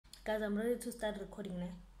Guys, I'm ready to start recording now.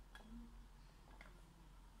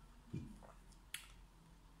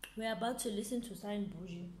 We're about to listen to Cyan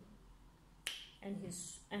Boujee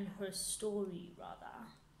and her story, rather.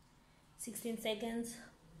 16 seconds.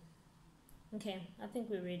 Okay, I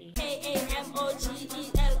think we're ready. KamoGelo,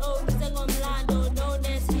 known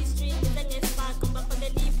as history,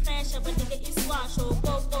 pressure, but nigga is wash, go.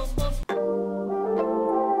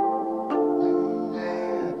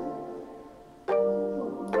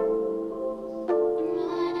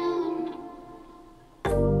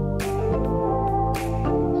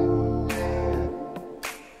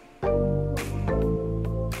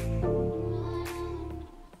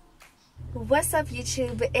 What's up,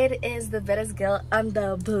 YouTube? It is the baddest girl on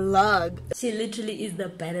the blog. She literally is the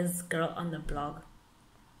baddest girl on the blog.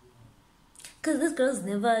 Because this girl's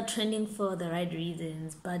never trending for the right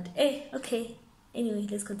reasons. But hey, okay. Anyway,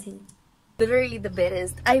 let's continue. Literally the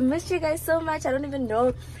baddest. I missed you guys so much. I don't even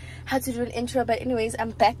know how to do an intro. But anyways,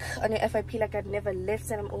 I'm back on your FIP like I've never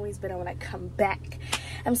left. And I'm always better when I come back.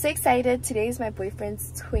 I'm so excited. Today is my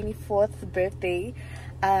boyfriend's 24th birthday.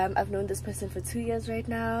 I've known this person for 2 years right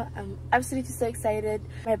now. I'm absolutely so excited.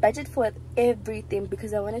 My budget for everything,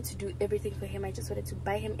 because I wanted to do everything for him. I just wanted to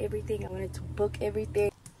buy him everything. I wanted to book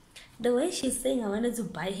everything. The way she's saying I wanted to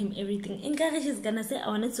buy him everything, in Ghana she's gonna say I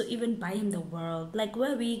wanted to even buy him the world. Like,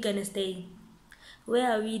 where are we gonna stay?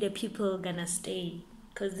 Where are we the people gonna stay?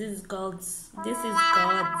 Because this is God's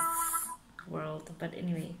world. But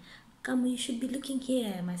anyway, come, you should be looking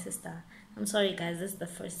here, my sister. I'm sorry guys, this is the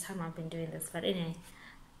first time I've been doing this, but anyway,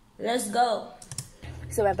 let's go.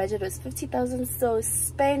 So my budget was 50,000. So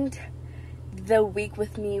spend the week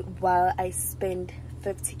with me while I spend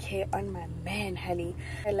 50k on my man, honey.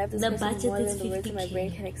 I love this person more than the words my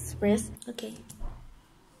brain can express. Okay,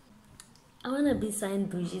 I want to be Cyan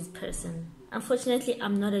Boujee's person. Unfortunately,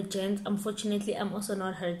 I'm not a gent. Unfortunately, I'm also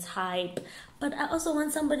not her type. But I also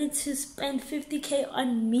want somebody to spend 50k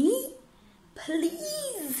on me.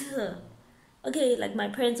 Please. Okay, like my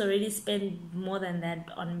parents already spend more than that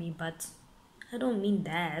on me, but I don't mean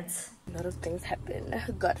that. A lot of things happen,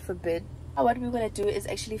 God forbid. What we're gonna do is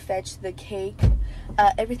actually fetch the cake.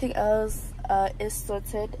 Everything else is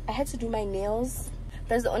sorted. I had to do my nails.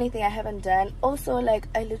 That's the only thing I haven't done. Also, like,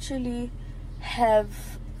 I literally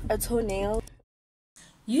have a toenail.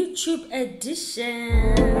 YouTube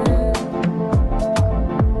edition.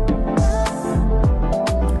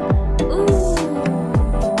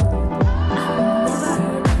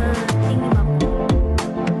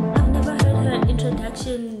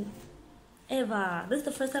 Ever. This is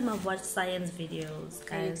the first time I've watched Cyan's videos,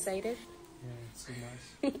 guys. Are you excited? Yeah, it's so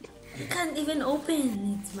much. He can't even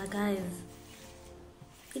open it, my guys.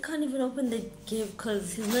 He can't even open the gift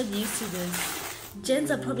because he's not used to this.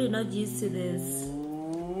 Gents are probably not used to this.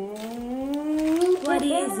 What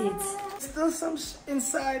is it? Still some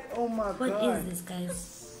inside. Oh my God. What is this,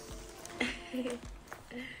 guys?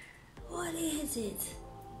 What is it?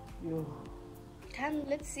 Yo. Come,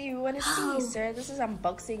 let's see. We want to see, sir. This is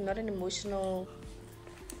unboxing, not an emotional.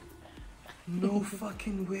 No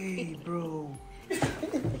fucking way, bro.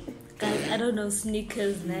 Guys, I don't know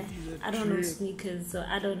sneakers, man. I don't know sneakers, so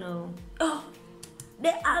I don't know. Oh,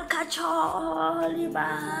 the alcohol,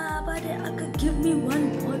 Baba. They could give me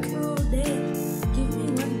one bottle. They give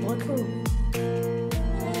me one bottle.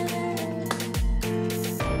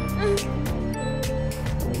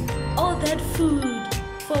 All that food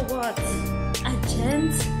for what? A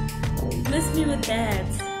gent? Miss me with that.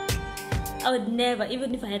 I would never,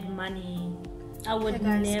 even if I had money, I would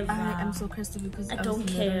never. I'm so crusty because I don't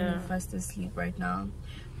care. Fast asleep right now,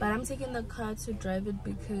 but I'm taking the car to drive it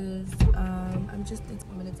because I'm just 30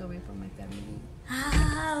 minutes away from my family.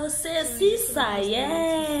 Ah, sassy Cyan.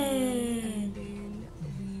 And then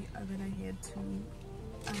we are gonna head to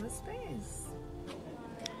our space.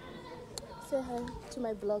 Say hi to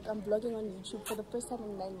my vlog. I'm vlogging on YouTube for the first time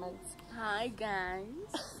in 9 months. Hi guys.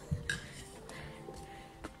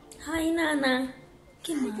 Hi Nana.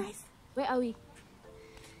 Hi guys. Where are we?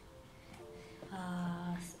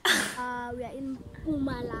 We are in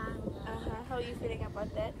Mpumalanga. How are you feeling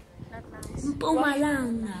about that? Not nice.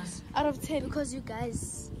 Mpumalanga. Out of 10. Because you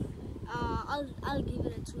guys, I'll give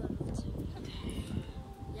it a 2 out of 10.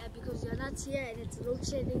 Yeah, because you're not here and it's load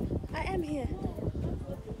shedding. I am here.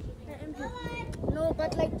 I am here. No,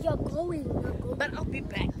 but like you're going. But I'll be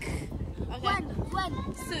back. Okay.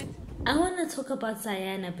 When? Soon. I want to talk about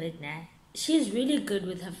Cyan a bit now. She's really good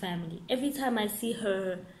with her family. Every time I see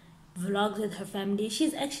her vlogs with her family,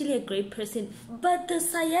 she's actually a great person. But the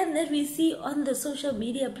Cyan that we see on the social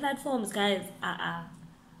media platforms, guys,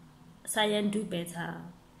 Cyan, do better.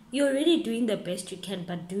 You're already doing the best you can,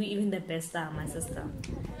 but do even the best, my sister.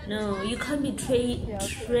 No, you can't be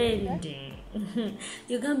trending.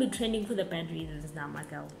 You can't be trending for the bad reasons now, my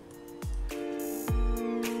girl.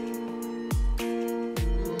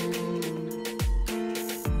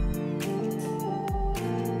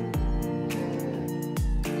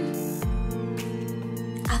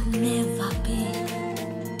 I've never been.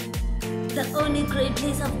 The only great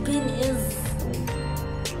place I've been is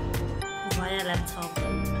via laptop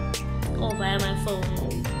or via my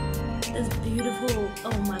phone. This beautiful,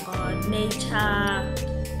 oh my god, nature.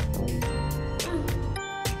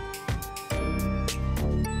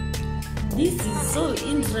 This is so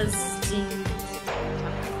interesting.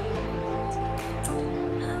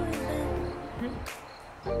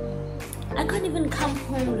 I can't even come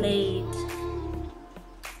home late.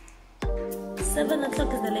 7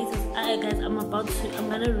 o'clock is the latest. Alright guys,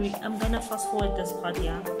 I'm gonna fast forward this part,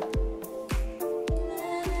 yeah.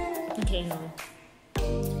 Okay, no.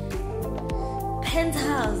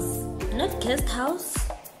 Penthouse, not guest house.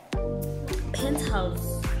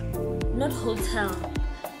 Penthouse, not hotel.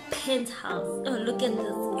 Penthouse. Oh, look at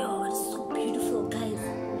this. Oh, it's so beautiful, guys.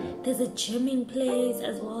 There's a gymming place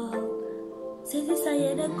as well.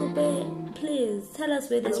 Please tell us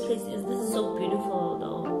where this place is. This is so beautiful,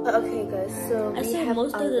 though. Okay, guys. So I we say have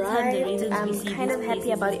most of the time the reasons we I'm see kind these of happy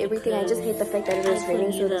places about is everything. I just hate the fact that it is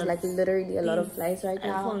raining, so there's like literally a lot of these flies right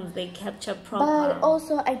now. iPhones, they capture proper. But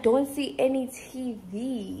also, I don't see any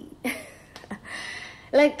TV.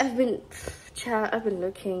 Like I've been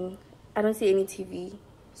looking. I don't see any TV.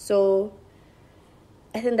 So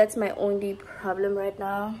I think that's my only problem right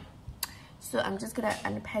now. So I'm just gonna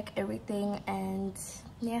unpack everything, and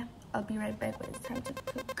yeah, I'll be right back when it's time to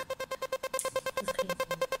cook. It's crazy.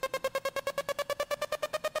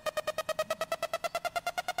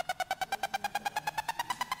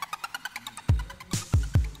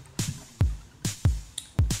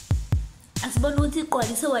 Asibona ukuthi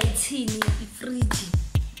igqwalise wayithini ifridge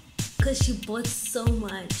because she bought so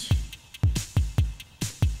much.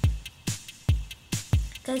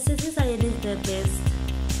 Guys, Sis Cyan is the best.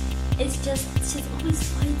 It's just she's always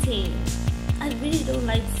fighting. I really don't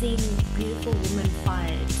like seeing beautiful women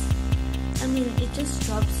fight. I mean, it just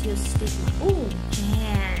drops your stigma. Oh,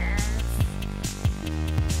 yes.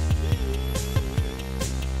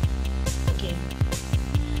 Okay.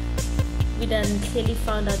 We done clearly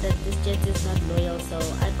found out that this jet is not loyal, so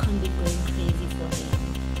I can't be going crazy for him.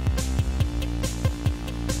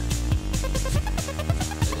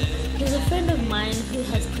 There's a friend of mine who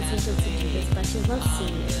has potential to do this, but she's not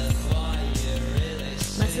serious.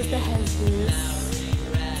 My sister has this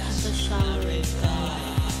type of shower.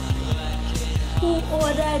 Who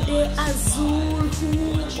ordered the Azul? Who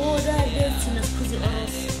ordered the Tina's Pussy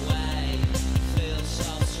Oros?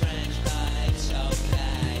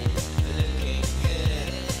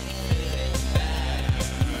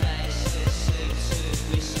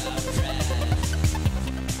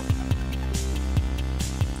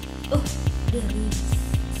 Oh, there is.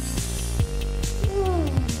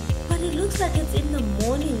 But it looks like it's in the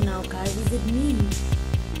morning now, guys. Is it me?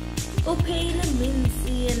 Okay, let me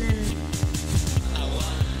see. And then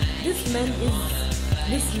this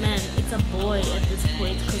man, it's a boy at this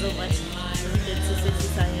point because of what he did to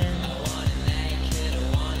Cyan.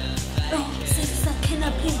 Oh, Cyan, can I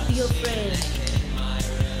please be your friend?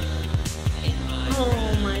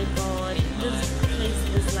 Oh my god, this place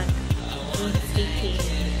is like breathtaking.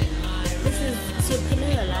 This is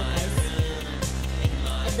Siopelala, guys.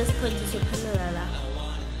 At this point, it's Siopelala.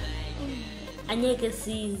 Anyeke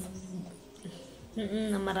sees.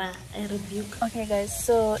 I rebuke. Okay guys,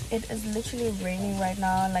 so it is literally raining right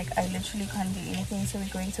now. Like I literally can't do anything, so we're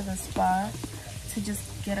going to the spa to just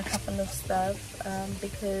get a couple of stuff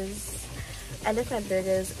because I left my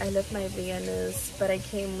burgers, I left my veganers, but I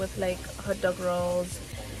came with like hot dog rolls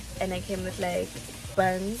and I came with like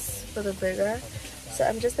buns for the burger. So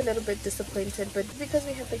I'm just a little bit disappointed, but because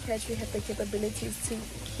we have the cash, we have the capabilities to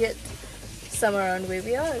get some around where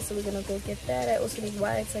we are, so we're gonna go get that. I also need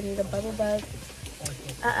wipes, I need a bubble bath.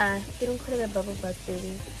 They don't call it a bubble bath,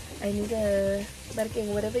 baby. I need a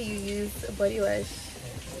whatever you use, a body wash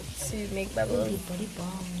to make bubbles. Body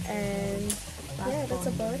bomb. And yeah, that's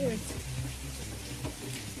about it.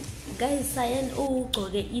 Guys, Cyan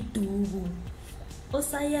ugqoke idubu.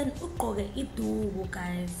 Cyan ugqoke idubu,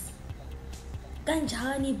 guys.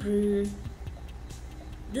 Kanjani, bro.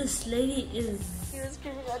 This lady is. He was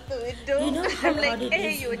screaming out the window. You know how I'm hard like, it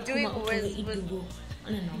hey, is you were doing ukuma worse. ugqoke idubu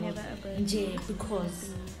on a normal Never ever. day because.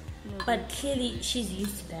 But clearly she's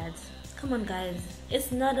used to that. Come on, guys.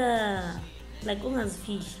 It's not a like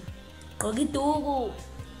ungazifishi. Gqoka idubu.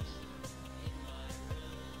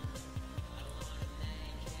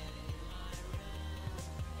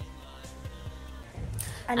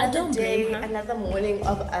 Another don't day, blame her. another morning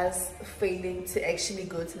of us failing to actually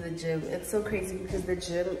go to the gym. It's so crazy because the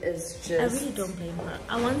gym is I just really don't blame her.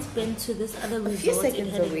 I once been to this other few resort. It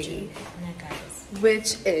seconds had a away. gym. Yeah, guys.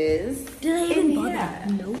 which is Did I in even bother? here.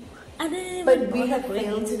 No. I didn't even But we bother have going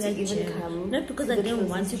failed into to that even gym. come Not because to I the didn't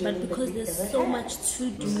want closest to, but gym that because we've there's ever so had. much to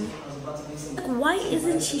do. Like, why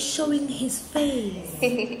isn't she showing his face?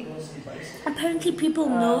 Apparently people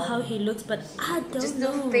know how he looks, but I don't Just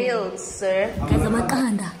know. still failed, sir. Guys,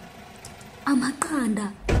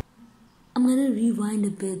 I'm gonna rewind a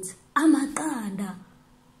bit.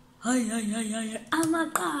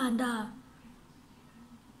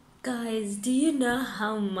 Guys, do you know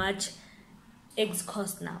how much eggs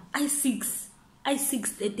cost now? I6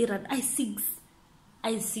 30 rand.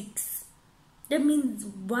 I6. That means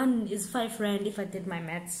one is 5 rand if I did my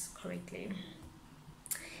maths correctly.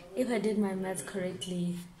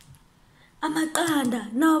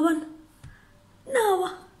 Amaqanda. No.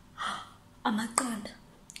 Amaqanda.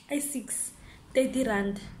 I6 30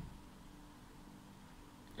 rand.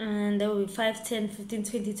 And there will be 5, 10, 15,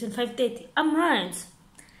 20, 25, 30. I'm right.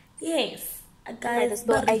 Yes. Guys,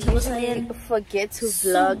 But I usually forget to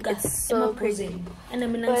vlog. It's so crazy. And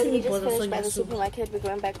I'm But we just finished by the supermarket. We're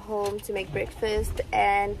going back home to make breakfast,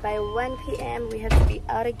 and by 1 p.m. we have to be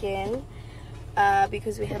out again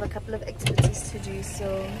because we have a couple of activities to do. So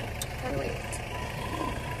can't wait.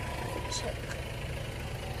 Check.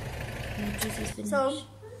 So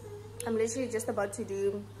I'm literally just about to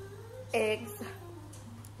do eggs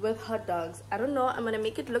with hot dogs. I don't know, I'm gonna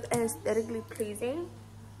make it look aesthetically pleasing,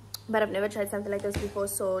 but I've never tried something like this before,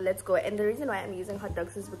 so let's go. And the reason why I'm using hot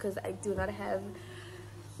dogs is because I do not have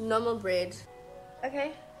normal bread.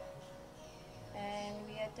 Okay, and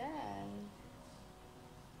we are done.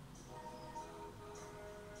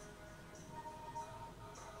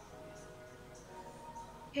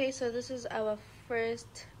 Okay, so this is our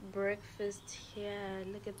first breakfast here.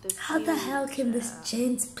 Look at this. How the hell can this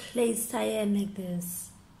gent play Cyan like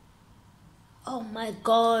this? Oh my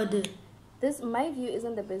god. This, my view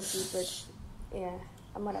isn't the best view, but yeah,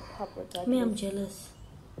 I'm gonna pop with that. Me, I'm jealous.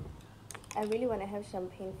 I really want to have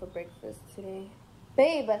champagne for breakfast today.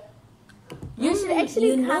 Babe, you should actually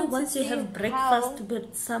you know, come once to you see have breakfast how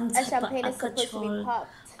with some a type of champagne is supposed to be alcohol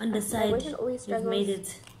popped. on the My side, boyfriend always you've struggles made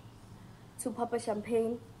it. to pop a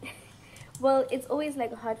champagne. Well, it's always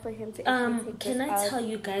like hard for him to actually take can this I out. tell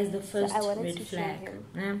you guys the first I wanted red to show flag?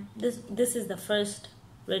 him. This is the first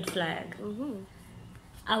red flag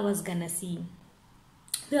I was gonna see.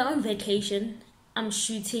 We're on vacation, I'm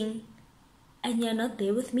shooting, and you're not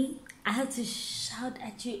there with me. I had to shout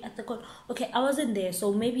at you at the corner. Okay, I wasn't there,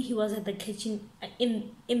 so maybe he was at the kitchen, in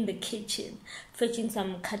the kitchen, fetching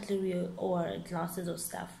some cutlery or glasses or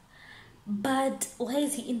stuff. But why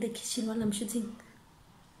is he in the kitchen while I'm shooting?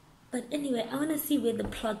 But anyway, I want to see where the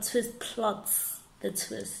plot twist plots the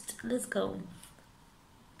twist. Let's go.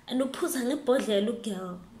 And look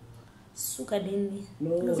girl. Suka deni.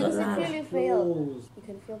 No, Because you that's clearly failed. closed. You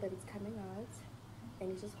can feel that it's coming out, and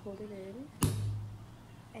you just hold it in.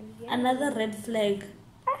 And yeah. Another red flag.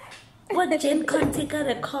 What gent can't take out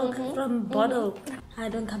a cock from bottle? I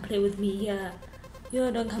don't come play with me, yeah. You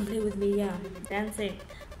don't come play with me, yeah. Dancing.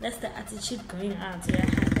 That's the attitude going out. Yeah.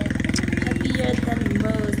 Happier than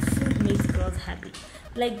most. Food makes girls happy.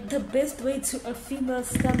 Like the best way to a female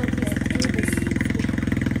stomach is through this.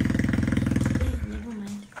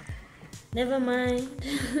 Never mind.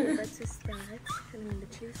 We're about to start, and I'm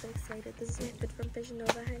literally so excited. This is my bit from Fashion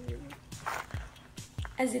Nova, honey.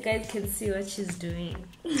 As you guys can see what she's doing.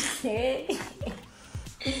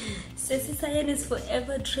 Ceci Cyan is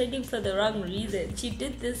forever trending for the wrong reason. She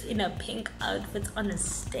did this in a pink outfit on a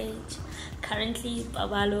stage. Currently,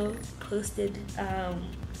 Babalo posted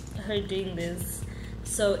her doing this.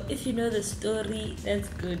 So if you know the story, that's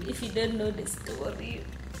good. If you don't know the story,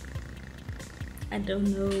 I don't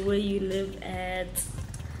know where you live at.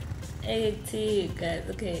 Hey, guys,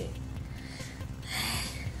 okay.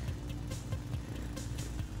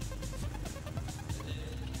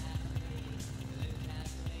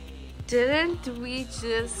 Didn't we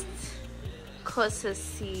just cause a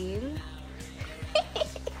scene?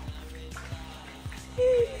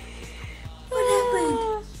 What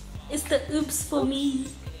happened? It's the oops for me.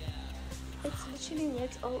 It's literally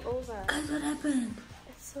wet all over. Guys, what happened?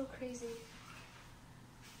 It's so crazy.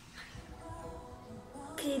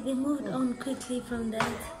 Okay, they moved on quickly from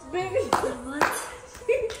that. Baby, What?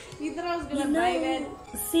 you thought I was gonna You buy that? know,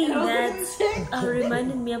 seeing that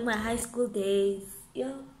reminded me of my high school days.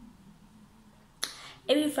 Yo.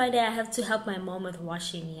 Every Friday I have to help my mom with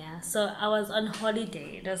washing, yeah. So I was on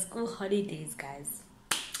holiday. It was school holidays, guys.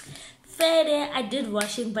 fair, I did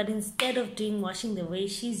washing, but instead of doing washing the way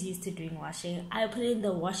she's used to doing washing, I put it in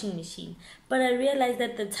the washing machine. But I realized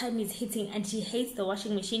that the time is hitting and she hates the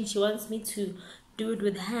washing machine. She wants me to do it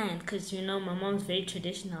with hand because, you know, my mom's very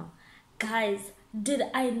traditional. Guys, did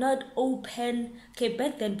I not open... Okay,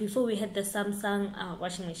 back then, before we had the Samsung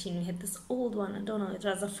washing machine, we had this old one. I don't know, it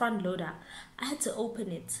was a front loader. I had to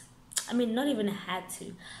open it. I mean, not even had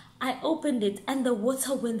to. I opened it and the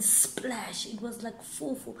water went splash. It was like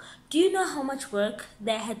full. Do you know how much work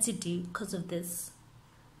they had to do because of this?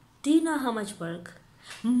 Do you know how much work?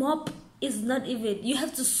 Mop is not even... You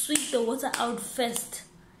have to sweep the water out first.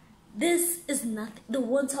 This is nothing. The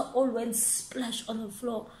water all went splash on the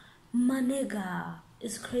floor. Manega,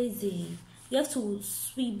 it's crazy. You have to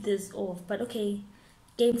sweep this off. But okay,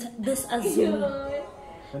 this Azul.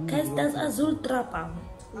 Guys, that's Azul Trapa.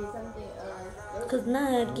 Because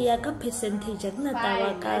now I got percentage. I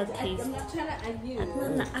don't taste.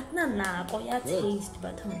 I taste,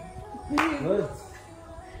 but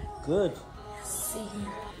Good. see.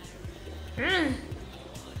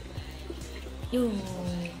 Yo,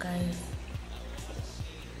 guys.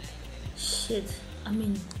 Shit. I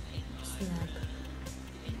mean, snap.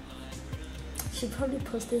 She probably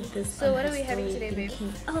posted this. So on what her are we having story today, babe?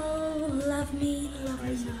 thinking, oh, love me, love me.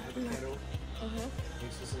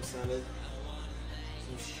 Mix with some salad,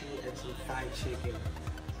 some stew, and some fried chicken.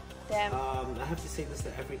 Damn. I have to say this the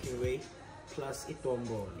African way, plus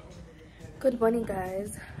itombo. Good morning,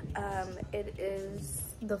 guys. It is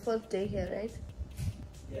the 4th day here, right?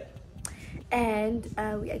 Yeah. And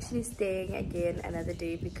we're actually staying again another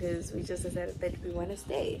day because we just decided that we want to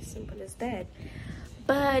stay. Simple as that.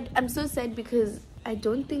 But I'm so sad because I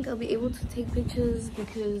don't think I'll be able to take pictures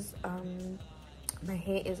because my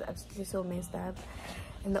hair is absolutely so messed up,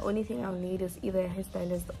 and the only thing I'll need is either a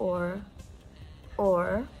hairstylist or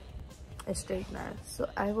a straightener. So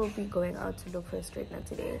I will be going out to look for a straightener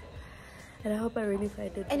today, and I hope I really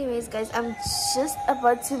find it. Anyways, guys, I'm just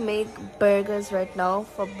about to make burgers right now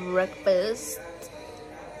for breakfast,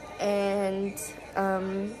 and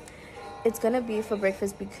it's gonna be for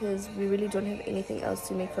breakfast because we really don't have anything else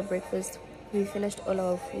to make for breakfast. We finished all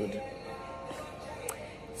our food,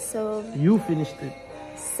 so You finished it.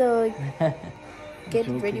 so get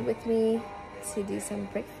ready with me to do some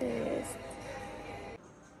breakfast.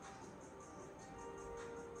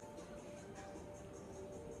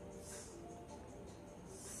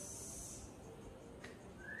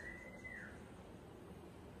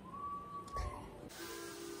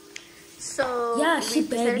 So Yeah, she we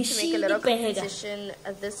decided baby, to make she a little baby. competition.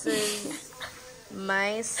 This is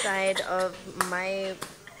my side of my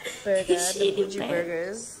burger, the She Boujee baby.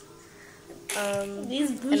 burgers. These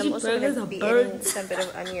And I'm Boujee also burgers gonna are be eating burnt. some bit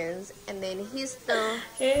of onions, and then he's still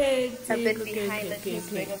Hey, a bit okay, behind okay, his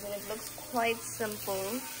okay. burgers, and it looks quite simple.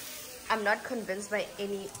 I'm not convinced by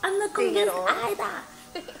any I'm not thing at convinced all. either.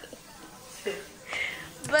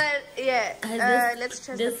 But yeah, Guys, let's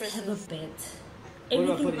trust the let's have a person. bet. do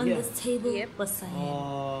I put Everything it on here? this table Yep. was cyan.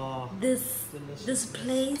 Oh, This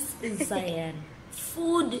place is cyan.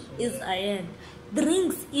 Food is cyan.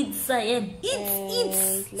 Drinks it's cyan.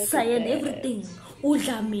 It's look at cyan. that. Everything.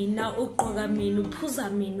 Udla mina, uqoka mina,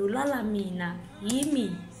 uphuza mina, ulala mina,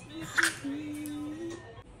 yimi.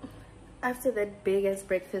 After that big ass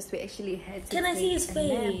breakfast, we actually had to Can I see take his a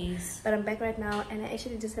nap. face? But I'm back right now, and I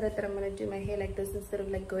actually decided that I'm gonna do my hair like this instead of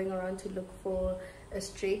like going around to look for a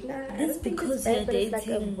straightener. I That's don't think because it's bad, you're but it's like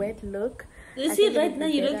a dating. wet look. You I see, think it right would now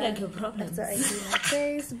be you look better like your problems. after I do my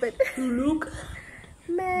face, but You look.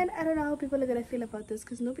 man, I don't know how people are gonna feel about this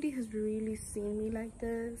because nobody has really seen me like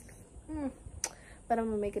this. But I'm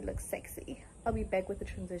gonna make it look sexy. I'll be back with the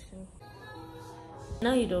transition.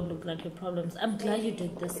 Now you don't look like your problems. I'm glad you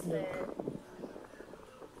did this look.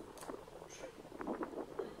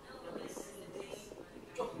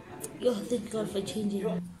 Yo, thank God for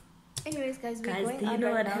changing. Anyways, guys, we're Guys, going do you out know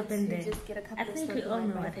right what now happened to there? just get a couple I of think stuff we all for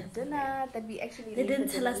know what for happened dinner that we actually They leave for didn't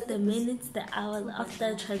tell dinner. us Look the at this. minutes, the hours after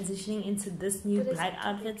transitioning into this new But it's black like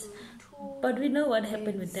outfit. 22 But we know what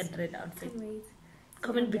happened with that red outfit. Anyways,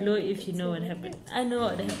 Comment below if you know what happened. I know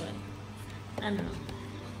what happened. I know.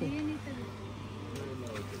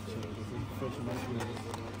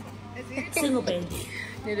 Single bed.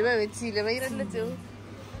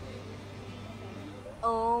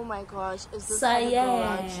 oh my gosh, is this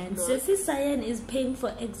Cyan. Sissy Cyan is paying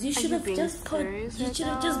for eggs. You should you have being just bought. serious You right should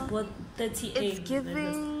have now? just bought 30 eggs. It's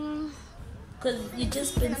giving. Because you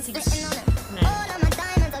just spent Sitting 6. on it. Nice. All of my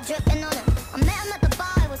diamonds are dripping on it. I met him at the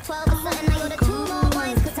bar, I was 12 or something. I ordered 2 more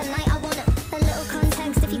wines, cause tonight I want it. A little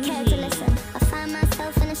context if you care to listen. I find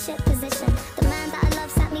myself in a shit position. The man that I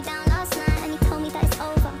love sat me down last night and he told me that it's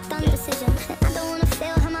over, done decision. And I don't wanna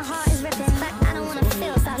feel how my heart is ripping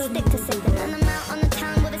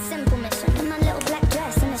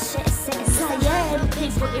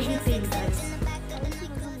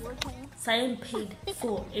Cyan paid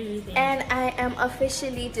for everything. And I am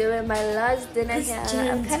officially doing my last dinner This here.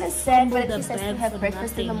 I'm gent kind of sad, but at fumbled least the I still bag have for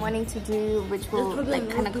breakfast in the nothing. morning to do, which There's will probably like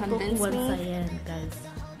kind of more people convince who want me. Cyan, guys.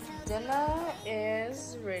 Dinner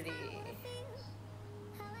is ready.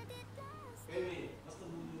 Baby, what's the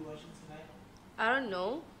movie you're watching tonight? I don't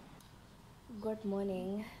know. Good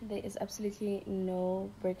morning. There is absolutely no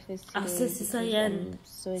breakfast today. Sissy Cyan.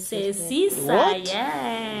 So Sissy What?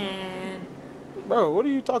 Cyan. Bro, what are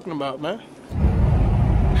you talking about, man?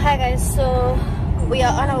 Hi guys, so we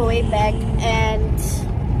are on our way back and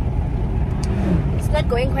it's not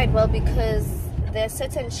going quite well because there are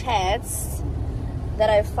certain chats that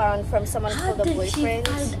I found from someone How called a did she boyfriend.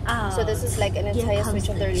 find out? So this is like an Here entire comes switch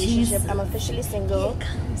of the the relationship. Jesus. I'm officially single Here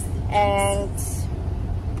comes the and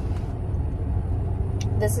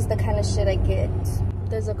this is the kind of shit I get.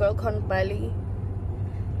 There's a girl called Bali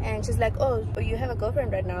and she's like, oh, you have a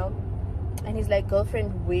girlfriend right now? And he's like,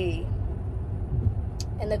 girlfriend way.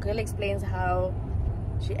 And the girl explains how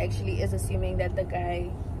she actually is assuming that the guy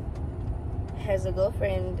has a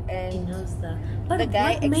girlfriend, He and knows that. But the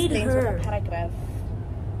guy what made explains with a her? paragraph.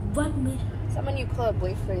 What made Someone you call a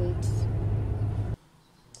boyfriend.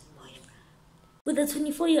 with a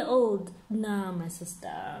 24-year-old? Nah, my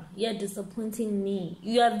sister. You're disappointing me.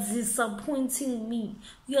 You are disappointing me.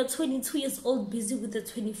 You are 22 years old, busy with a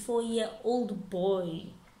 24-year-old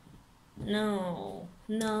boy. No,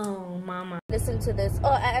 mama. Listen to this. Oh,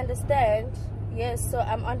 I understand. Yes, so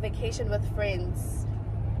I'm on vacation with friends.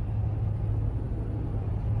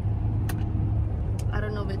 I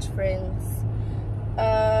don't know which friends.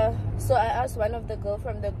 So I asked one of the girl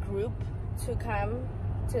from the group to come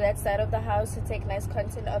to that side of the house to take nice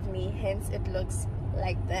content of me, hence it looks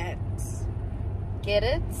like that. Get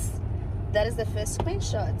it? That is the first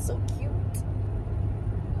screenshot. So cute.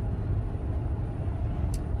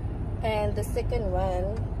 And the second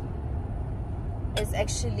one is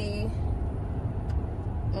actually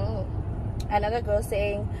another girl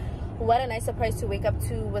saying, what a nice surprise to wake up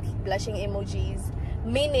to, with blushing emojis.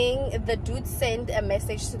 Meaning the dude sent a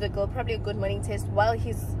message to the girl, probably a good morning text, while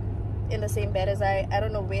he's in the same bed as I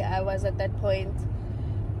don't know where I was at that point,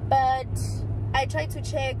 but I tried to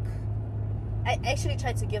check. I actually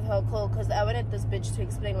tried to give her a call because I wanted this bitch to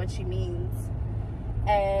explain what she means.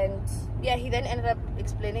 And yeah, he then ended up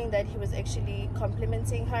explaining that he was actually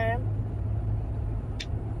complimenting her.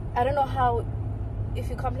 I don't know how, if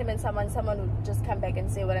you compliment someone would just come back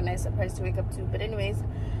and say what a nice surprise to wake up to. But anyways,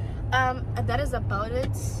 that is about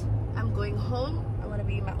it. I'm going home. I want to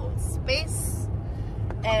be in my own space,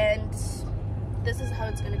 and this is how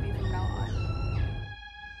it's going to be from now on.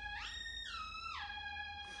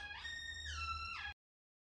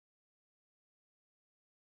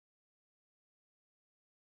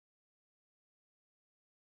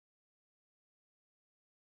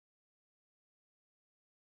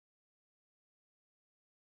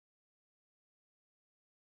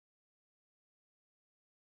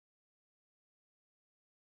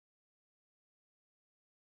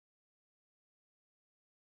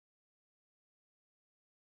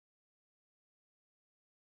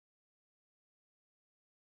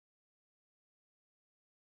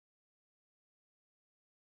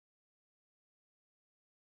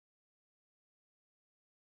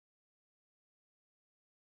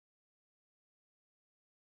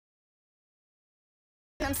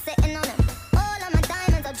 I'm sitting on him. All of my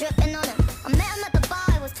diamonds are dripping on him. I met him at the bar,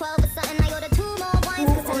 I was 12 or something. I ordered 2 more wines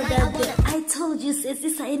because tonight I want him. I told you,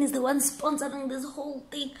 Sissy Cyan is the one sponsoring this whole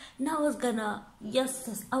thing. Now I was gonna,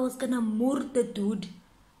 yes, I was gonna murder the dude.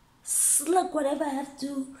 Slug whatever I have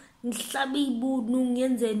to, and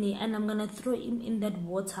I'm gonna throw him in that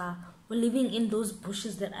water. We're living in those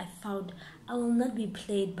bushes that I found. I will not be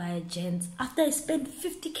played by a gent. After I spent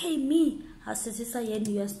 50k, me. Sissy Cyan,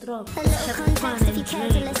 you are strong. A little context if you care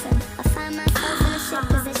to listen. I find myself in a shit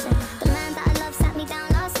position. The man that I love sat me down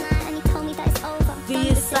last night and he told me that it's over.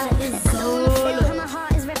 Visa is solo. My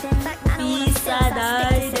heart is ripping. Visa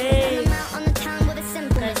died. And I'm out on the town with a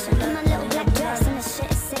simple mission. In my little black dress and the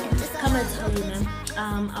shit is sitting. Come and tell you,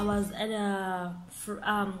 man. I was at a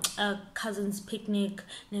cousin's picnic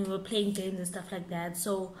and we were playing games and stuff like that.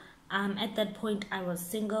 So at that point I was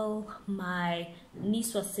single, my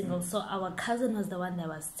niece was single, so our cousin was the one that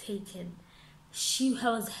was taken. She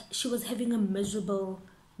was having a miserable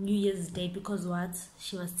New Year's Day because what?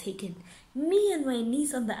 She was taken. Me and my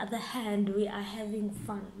niece, on the other hand, we are having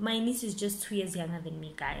fun. My niece is just 2 years younger than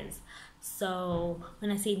me, guys. So when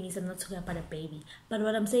I say niece, I'm not talking about a baby, but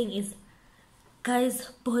what I'm saying is,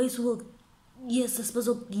 guys, boys will yes,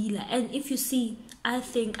 and if you see, I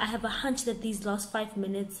think I have a hunch that these last 5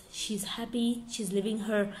 minutes she's happy, she's living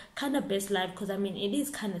her kind of best life, because I mean it is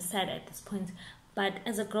kind of sad at this point, but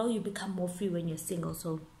as a girl you become more free when you're single.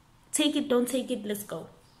 So take it, don't take it, let's go.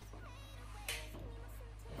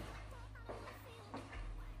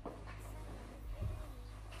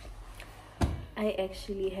 I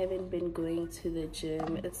actually haven't been going to the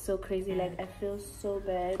gym. It's so crazy. Like, I feel so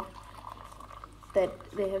bad that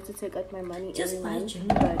they have to take out my money just every buy month, gym,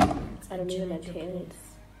 but I don't even attend.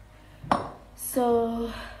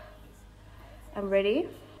 So I'm ready.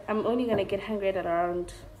 I'm only gonna get hungry at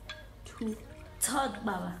around 2. Talk,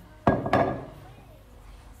 Baba.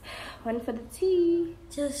 One for the tea.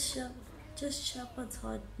 Just shop a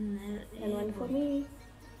tot And one for me.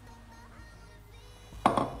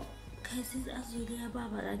 Guys, this azul ya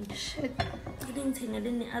Baba and shit. I didn't think I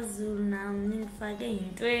didn't azul now.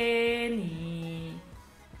 Ningfake 20.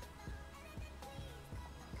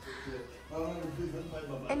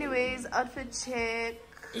 Anyways, outfit check.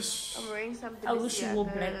 I'm wearing something. I wish you wore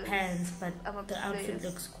black pants, but the outfit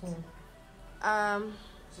looks cool. My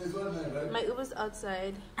Uber's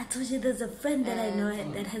outside. I told you there's a friend that I know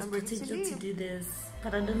that has potential to do this,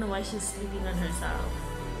 but I don't know why she's sleeping on herself.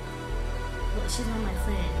 Well, she's not my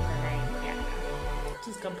friend, but like, yeah,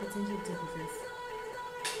 she's got potential to do this.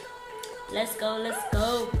 Let's go, let's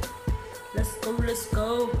go, let's go, let's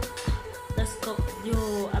go, let's go.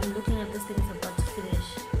 Yo, I'm looking at this thing, it's about to finish.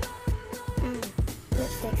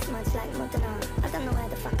 Lipstick smells like Modena. I don't know where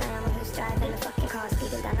the fuck I am or who's driving the fucking car,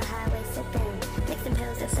 speeding down the highway, sipping, mixing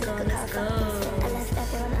pills with the liquor car. I left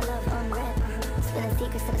everyone I love on red. Spilling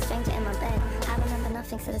secrets to the stranger in my bed. I remember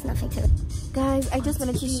nothing, so there's nothing to it. Guys, I just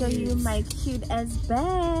wanted to show you my cute ass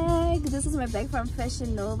bag. This is my bag from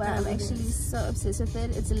Fashion Nova. I'm actually so obsessed with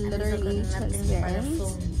it. It's literally transparent.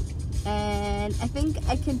 And I think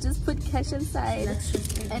I can just put cash inside.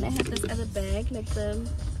 And I have this other bag, like the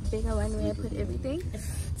bigger one where I put everything.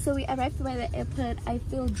 So we arrived by the airport. I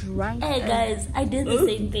feel drunk. Hey guys, I did the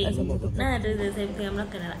same thing. Nah, I did the same thing. I'm not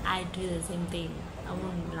gonna lie. I do the same thing. I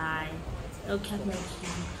won't lie. No cap, no key.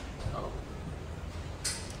 Oh.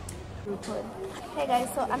 Hey guys,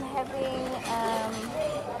 so I'm having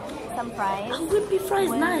some fries. Oh, wimpy fries,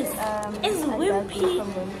 with, nice. It's wimpy.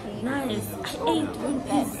 Wimpy. Nice. I ate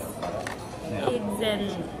wimpy's eggs and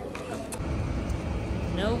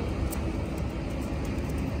nope.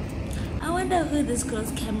 I wonder who this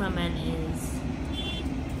girl's cameraman is.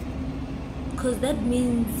 Cause that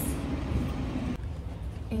means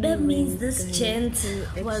this gent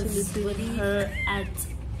was with her at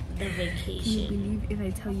the vacation. Can you believe if I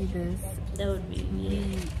tell you this? That would be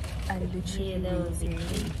weird. I literally That would be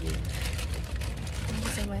crazy. Thank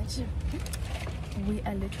you so much. We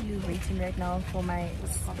are literally waiting right now for my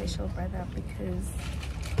special brother because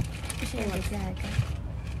he left my bag.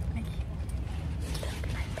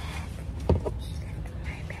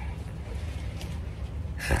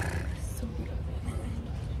 So beautiful.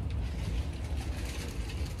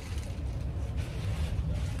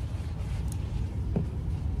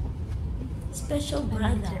 Special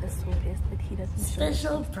brother.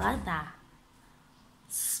 Special brother.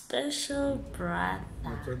 Special brother.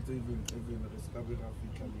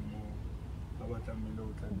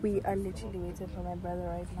 We are literally waiting for my brother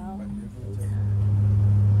right now.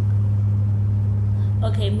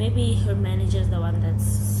 Okay, maybe her manager is the one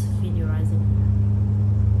that's videoizing.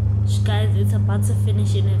 Guys, it's about to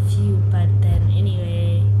finish in a few, but then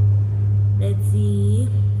anyway, let's see.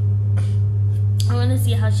 I want to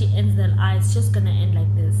see how she ends the eye. It's just gonna end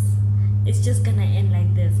like this. It's just gonna end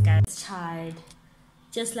like this, guys. Child.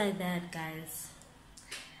 Just like that, guys.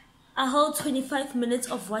 A whole 25 minutes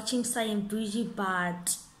of watching Cyan Boujee,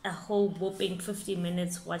 but a whole whopping 50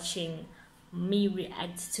 minutes watching me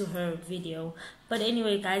react to her video. But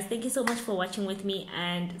anyway, guys, thank you so much for watching with me.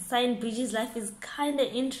 And Cyan Boujee's life is kind of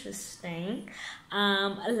interesting.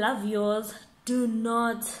 I love yours. Do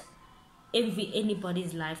not envy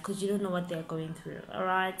anybody's life because you don't know what they're going through. All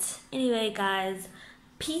right, anyway, guys,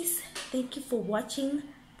 peace. Thank you for watching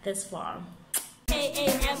this far.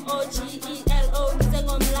 KamomoK.